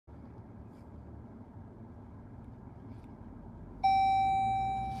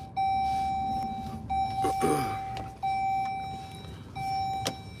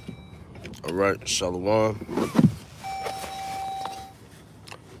All right, Shalom.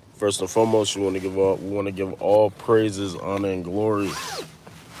 First and foremost, we want to give all praises, honor, and glory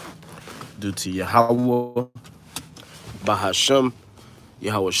due to Yahweh, Bahashem,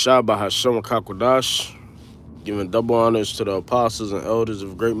 Yahweh Shah, Bahashem, Kakodash, giving double honors to the apostles and elders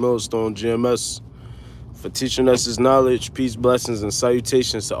of Great Millstone GMS for teaching us his knowledge, peace, blessings, and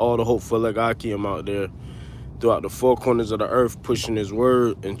salutations to all the hopeful Legakim out there throughout the four corners of the earth, pushing his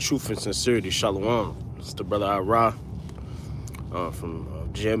word in truth and sincerity. Shalom. It's the brother Ira from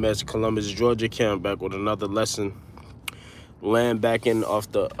GMS Columbus, Georgia camp, back with another lesson. Land back in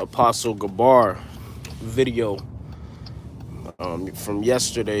off the Apostle Gabar video from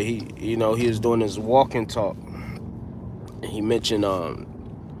yesterday. He was doing his walk and talk. He mentioned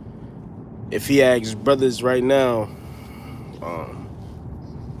if he asks brothers right now,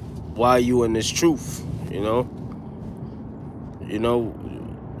 why are you in this truth?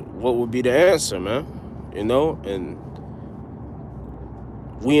 What would be the answer, man? And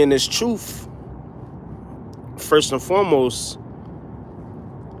we in this truth, first and foremost,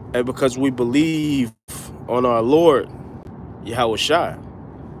 and because we believe on our Lord, Yahweh Shai.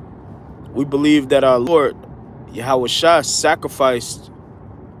 We believe that our Lord, Yahweh Shai, sacrificed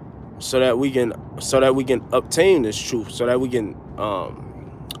so that we can obtain this truth, so that we can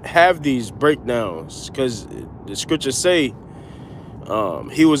have these breakdowns, because the scriptures say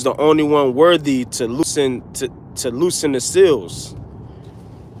he was the only one worthy to loosen the seals.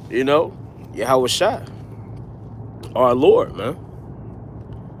 Yahweh Shai, our Lord, man.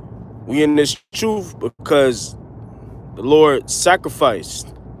 We in this truth because the Lord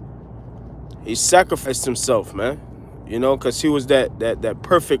sacrificed. He sacrificed himself, man. Because he was that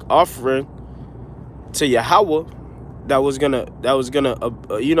perfect offering to Yahweh that was gonna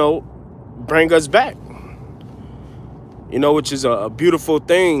bring us back. Which is a beautiful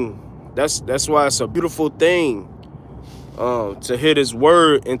thing. That's why it's a beautiful thing to hear his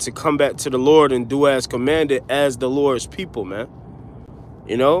word and to come back to the Lord and do as commanded as the Lord's people, man.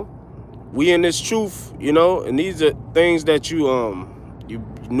 We in this truth, and these are things that you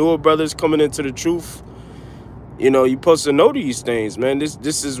newer brothers coming into the truth, you're supposed to know these things, man.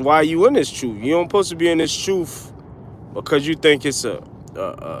 This is why you in this truth. You don't supposed to be in this truth because you think it's a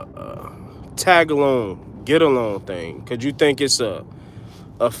tag along, get along thing, because you think it's a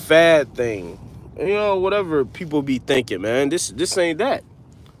fad thing. Whatever people be thinking, man. This ain't that.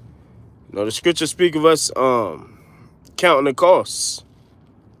 The scriptures speak of us counting the costs,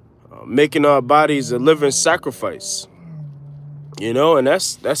 making our bodies a living sacrifice. And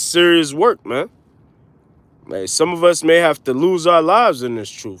that's serious work, man. Like, some of us may have to lose our lives in this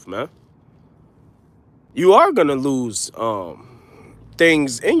truth, man. You are gonna lose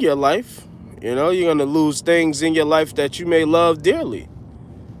things in your life. You're gonna lose things in your life that you may love dearly.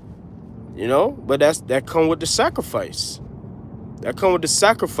 But that come with the sacrifice. That come with the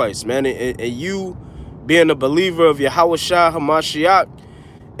sacrifice, man. And you being a believer of Yahweh Shai HaMashiach,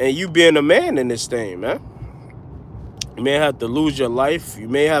 and you being a man in this thing, man. You may have to lose your life. You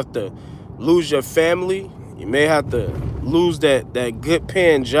may have to lose your family. You may have to lose that good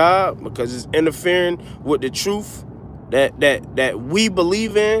paying job because it's interfering with the truth that we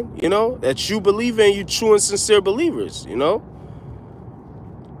believe in, that you believe in, you true and sincere believers,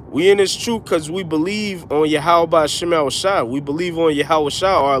 We in this truth because we believe on Yahweh Shema Shai. We believe on Yahweh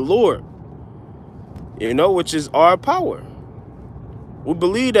Shai, our Lord, which is our power. We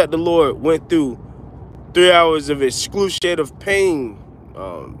believe that the Lord went through 3 hours of excruciating pain,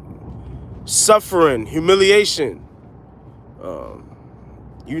 suffering, humiliation,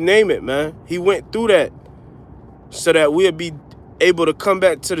 you name it, man. He went through that so that we'll be able to come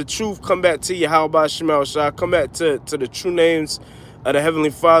back to the truth, come back to Yahweh Shema Shai, come back to the true names of the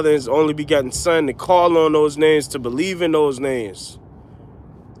Heavenly Father and his only begotten Son, to call on those names, to believe in those names.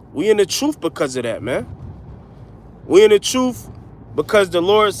 We in the truth because of that, man. We in the truth because the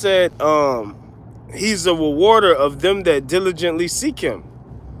Lord said he's a rewarder of them that diligently seek him.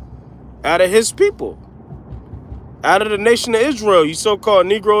 Out of his people. Out of the nation of Israel, you so-called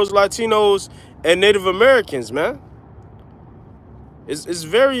Negroes, Latinos, and Native Americans, man. It's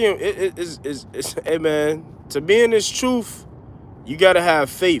hey, man, to be in this truth, you got to have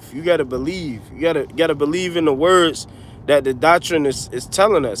faith. You got to believe. You got to believe in the words that the doctrine is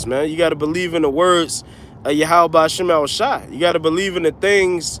telling us, man. You got to believe in the words of Yahweh Shema Shai. You got to believe in the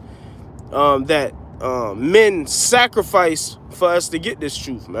things that men sacrifice for us to get this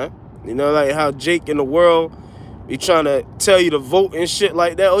truth, man. Like how Jake in the world be trying to tell you to vote and shit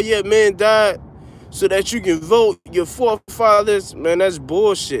like that. Oh, yeah, men died so that you can vote. Your forefathers, man, that's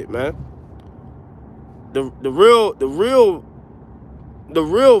bullshit, man. The real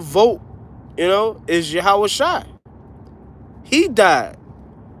vote you know, is Yahweh Shai. He died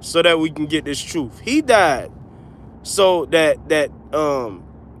so that we can get this truth. He died so that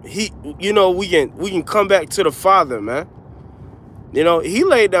he, you know, we can come back to the Father, man. You know, he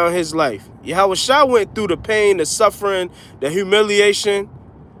laid down his life. Yahweh Shai went through the pain, the suffering, the humiliation,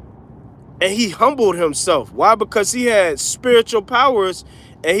 and he humbled himself. Why? Because he had spiritual powers,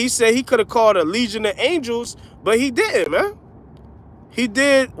 and he said he could have called a legion of angels, but he didn't, man. He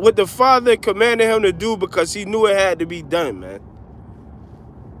did what the Father commanded him to do because he knew it had to be done, man.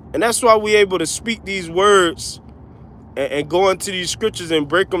 And that's why we're able to speak these words and go into these scriptures and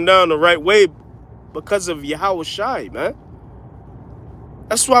break them down the right way, because of Yahweh Shai, man.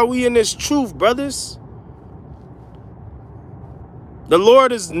 That's why we in this truth, brothers. The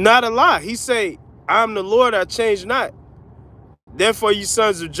Lord is not a lie. He say, I'm the Lord, I change not. Therefore, you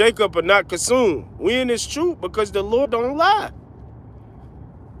sons of Jacob are not consumed. We in this truth because the Lord don't lie.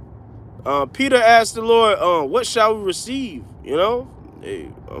 Peter asked the Lord, what shall we receive, you know,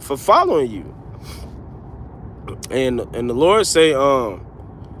 for following you? And the Lord say,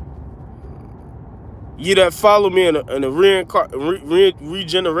 ye that follow me in a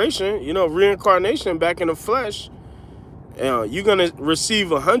regeneration, you know, reincarnation back in the flesh, you're going to receive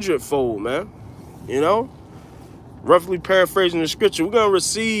 100-fold, man. You know, roughly paraphrasing the scripture, we're going to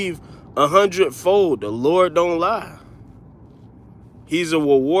receive 100-fold. The Lord don't lie. He's a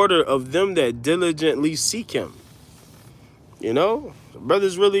rewarder of them that diligently seek him. You know,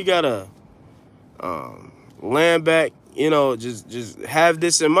 brothers really got to land back, you know, just have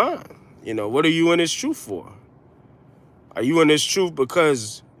this in mind. You know, what are you in this truth for? Are you in this truth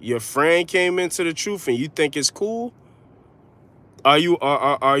because your friend came into the truth and you think it's cool? Are you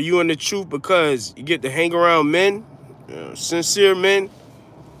in the truth because you get to hang around men, you know, sincere men?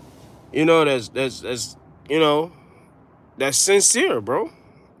 You know, that's you know, that's sincere, bro.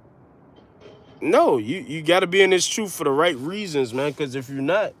 No, you got to be in this truth for the right reasons, man. Because if you're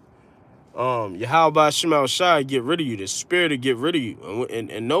not, Yahweh Shema Shai get rid of you. The spirit will get rid of you,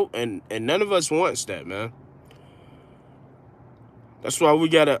 and none of us wants that, man. That's why we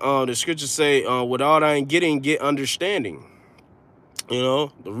gotta. The scriptures say, "With all thine getting, get understanding." You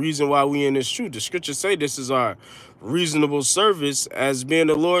know, the reason why we in this truth. The scriptures say this is our reasonable service as being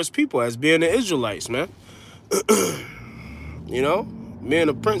the Lord's people, as being the Israelites, man. You know, being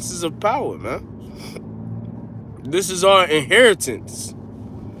the princes of power, man. This is our inheritance.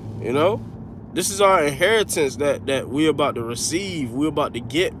 You know, this is our inheritance that we about to receive. We about to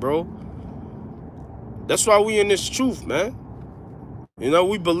get, bro. That's why we in this truth, man. You know,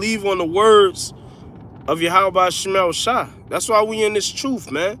 we believe on the words of Yahweh Shema Shai. That's why we in this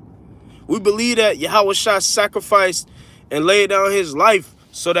truth, man. We believe that Yahweh Shai sacrificed and laid down his life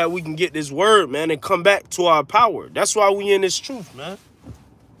so that we can get this word, man, and come back to our power. That's why we in this truth, man.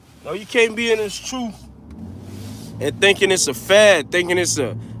 No, you can't be in this truth and thinking it's a fad, thinking it's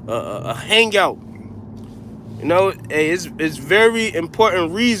a hangout. You know, hey, it's very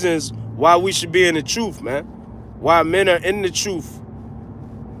important reasons why we should be in the truth, man. Why men are in the truth.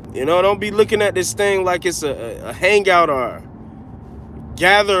 You know, don't be looking at this thing like it's a hangout or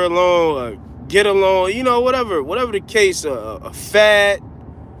gather along or get along, you know, whatever the case, a fad,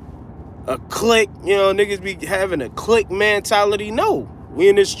 a clique, you know, niggas be having a clique mentality. No, we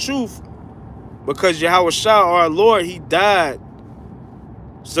in this truth because Yahweh Shai, our Lord, he died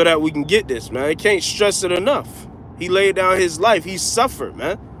so that we can get this, man. I can't stress it enough. He laid down his life. He suffered,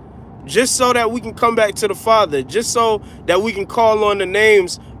 man. Just so that we can come back to the Father. Just so that we can call on the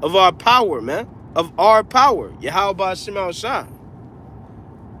names of our power, man. Of our power. Yahweh Shema Shai.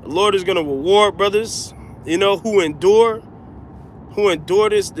 The Lord is going to reward brothers, you know, who endure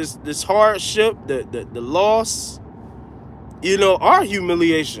this hardship, the loss, you know, our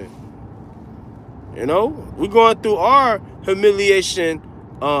humiliation. You know, we're going through our humiliation,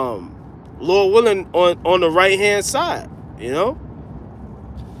 Lord willing, on the right-hand side, you know,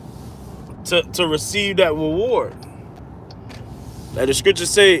 to receive that reward. Like the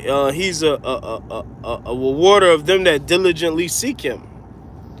scriptures say, he's a rewarder of them that diligently seek him.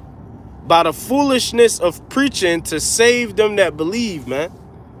 By the foolishness of preaching to save them that believe, man.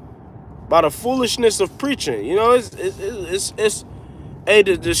 By the foolishness of preaching. You know, it's hey,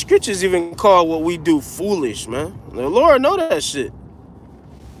 the scriptures even call what we do foolish, man. The Lord know that shit.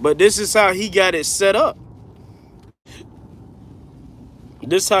 But this is how he got it set up.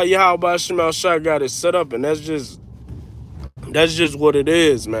 This is how Yahweh Shema Shai got it set up, and that's just what it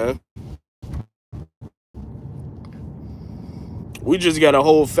is, man. We just gotta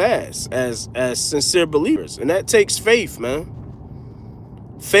hold fast as sincere believers, and that takes faith, man.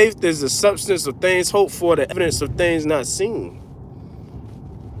 Faith is the substance of things hoped for, the evidence of things not seen.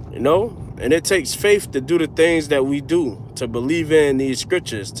 You know, And it takes faith to do the things that we do, to believe in these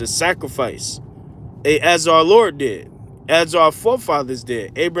scriptures, to sacrifice, as our Lord did, as our forefathers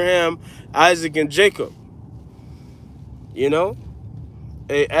did, Abraham, Isaac, and Jacob. You know,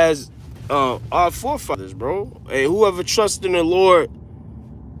 as our forefathers, bro. Whoever trusted in the Lord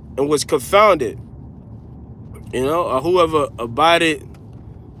and was confounded, you know, or whoever abided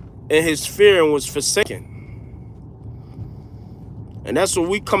in his fear and was forsaken. And that's what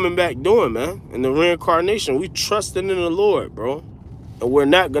we coming back doing, man. In the reincarnation, we trusting in the Lord, bro. And we're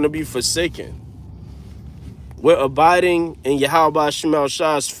not going to be forsaken. We're abiding in Yahweh Shema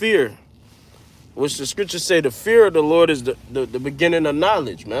Shah's fear, which the scriptures say the fear of the Lord is the beginning of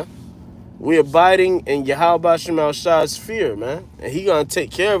knowledge, man. We're abiding in Yahweh Shema Shah's fear, man. And he going to take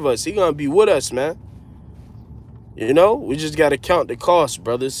care of us. He going to be with us, man. You know, we just got to count the cost,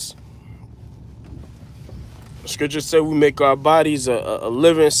 brothers. The scriptures say we make our bodies a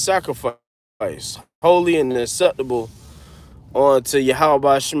living sacrifice, holy and acceptable unto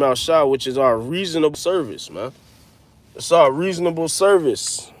Yahweh Shema Shah, which is our reasonable service, man. It's our reasonable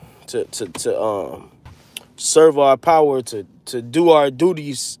service to serve our power, to do our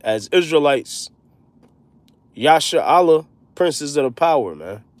duties as Israelites. Yasha Allah, princes of the power,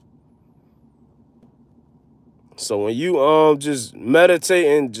 man. So when you just meditate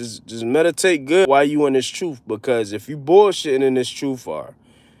and just meditate good while you in this truth, because if you bullshitting in this truth, or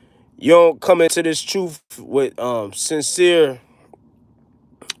you don't come into this truth with sincere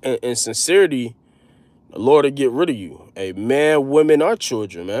and sincerity, the Lord will get rid of you. Hey, man, women, or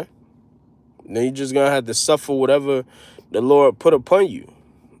children, man. And then you just gonna have to suffer whatever the Lord put upon you,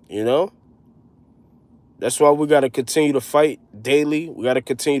 you know? That's why we got to continue to fight daily. We got to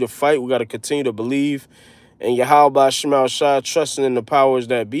continue to fight. We got to continue to believe in Yahweh Shema Shah, trusting in the powers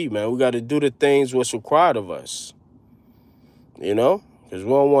that be, man. We got to do the things what's required of us, you know? Because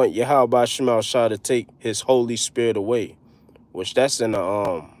we don't want Yahweh Shema Shah to take his Holy Spirit away, which that's in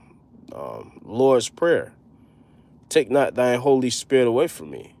the Lord's Prayer. Take not thine Holy Spirit away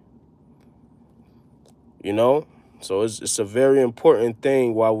from me. You know? So it's a very important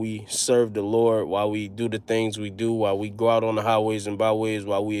thing while we serve the Lord, while we do the things we do, while we go out on the highways and byways,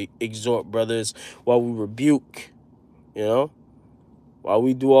 while we exhort brothers, while we rebuke, you know? While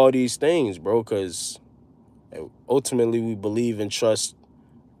we do all these things, bro, because ultimately we believe and trust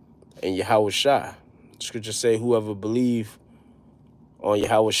in Yahweh Shah. Scripture say whoever believe on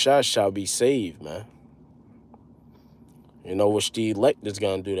Yahweh Shah shall be saved, man. You know, which the elect is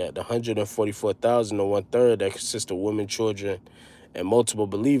going to do that. The 144,000 or 1/3 that consists of women, children, and multiple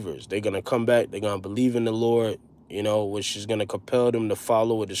believers. They're going to come back. They're going to believe in the Lord, you know, which is going to compel them to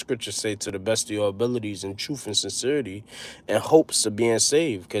follow what the scriptures say to the best of your abilities in truth and sincerity and hopes of being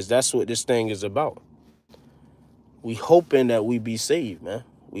saved, because that's what this thing is about. We hoping that we be saved, man.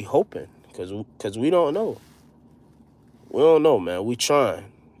 We hoping, because we don't know. We don't know, man. We trying.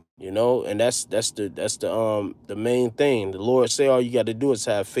 You know, and that's the main thing. The Lord say all you got to do is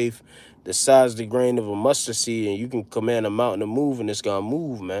have faith the size of the grain of a mustard seed, and you can command a mountain to move, and it's gonna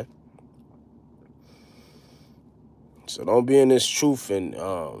move, man. So don't be in this truth and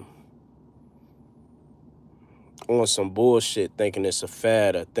on some bullshit, thinking it's a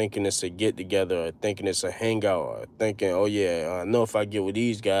fad, or thinking it's a get together, or thinking it's a hangout, or thinking, oh yeah, I know if I get with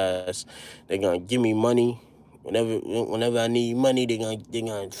these guys, they're gonna give me money. Whenever I need money, they're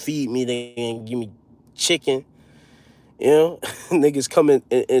gonna feed me. They're gonna give me chicken. You know, niggas coming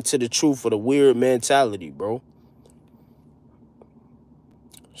into the truth with a weird mentality, bro.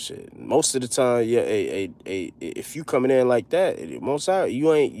 Shit, most of the time, yeah. If you coming in like that, most time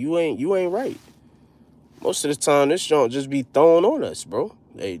you ain't right. Most of the time, this don't just be thrown on us, bro.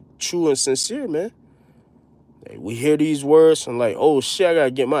 They true and sincere, man. We hear these words and like, oh shit, I gotta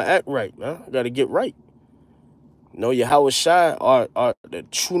get my act right, man. I gotta get right. No, Yahweh Shai, the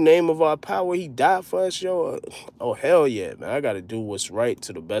true name of our power, he died for us, yo. Oh, hell yeah, man. I got to do what's right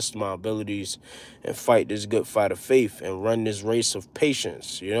to the best of my abilities and fight this good fight of faith and run this race of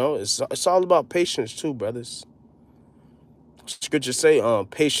patience, you know? It's all about patience too, brothers. Scripture say,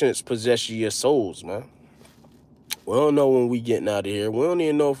 patience possess your souls, man. We don't know when we getting out of here. We don't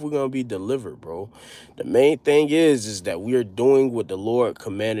even know if we're going to be delivered, bro. The main thing is that we are doing what the Lord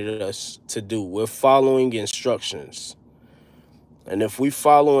commanded us to do. We're following instructions. And if we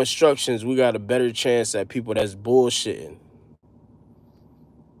follow instructions, we got a better chance at people that's bullshitting.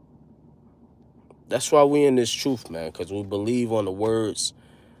 That's why we in this truth, man, because we believe on the words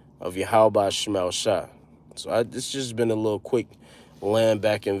of Yahweh Shema Shah. So this just been a little quick land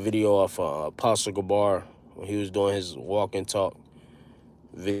back in video off Apostle Gabar when he was doing his walk and talk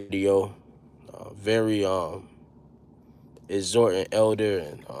video. Very exhorting elder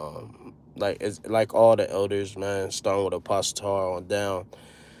and It's like all the elders, man, starting with Apostle Tar on down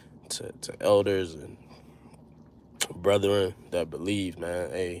to elders and brethren that believe, man.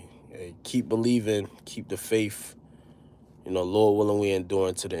 Hey, keep believing, keep the faith. You know, Lord willing, we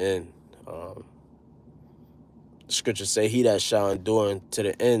enduring to the end. The scriptures say, he that shall endure to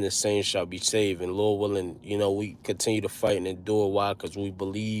the end, the same shall be saved. And Lord willing, you know, we continue to fight and endure. Why? Because we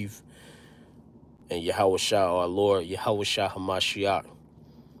believe in Yahweh Shah, our Lord, Yahweh Shah HaMashiach.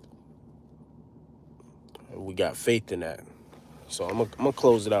 We got faith in that. So I'm gonna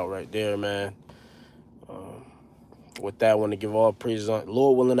close it out right there, man. With that, I want to give all praise on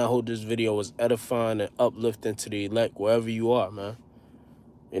Lord willing. I hope this video was edifying and uplifting to the elect wherever you are, man.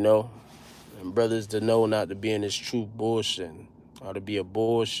 You know, and brothers to know not to be in this truth bullshit, or to be a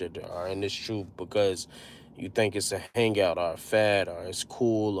bullshitter, or in this truth because you think it's a hangout or a fad or it's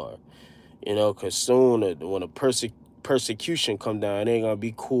cool, or you know, because soon when a persecution come down, it ain't gonna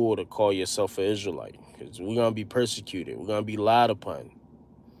be cool to call yourself an Israelite, because we're gonna be persecuted, we're gonna be lied upon.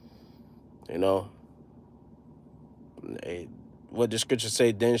 You know, what the scripture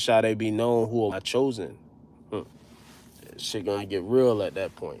say, then shall they be known who are chosen. Shit gonna get real at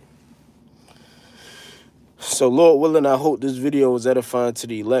that point. So Lord willing, I hope this video was edifying to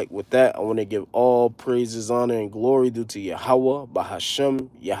the elect. With that, I want to give all praises, honor, and glory due to Yahweh, Bahashem,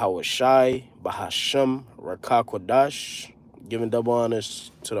 Yahweh Shai, Bahashem, Rakakwadash, giving double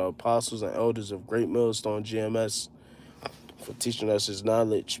honors to the apostles and elders of Great Millstone GMS for teaching us his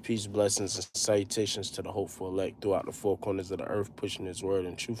knowledge, peace, blessings, and salutations to the hopeful elect throughout the four corners of the earth, pushing his word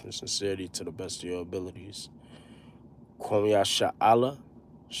in truth and sincerity to the best of your abilities. Kwam Yasha Allah,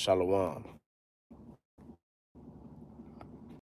 Shalom.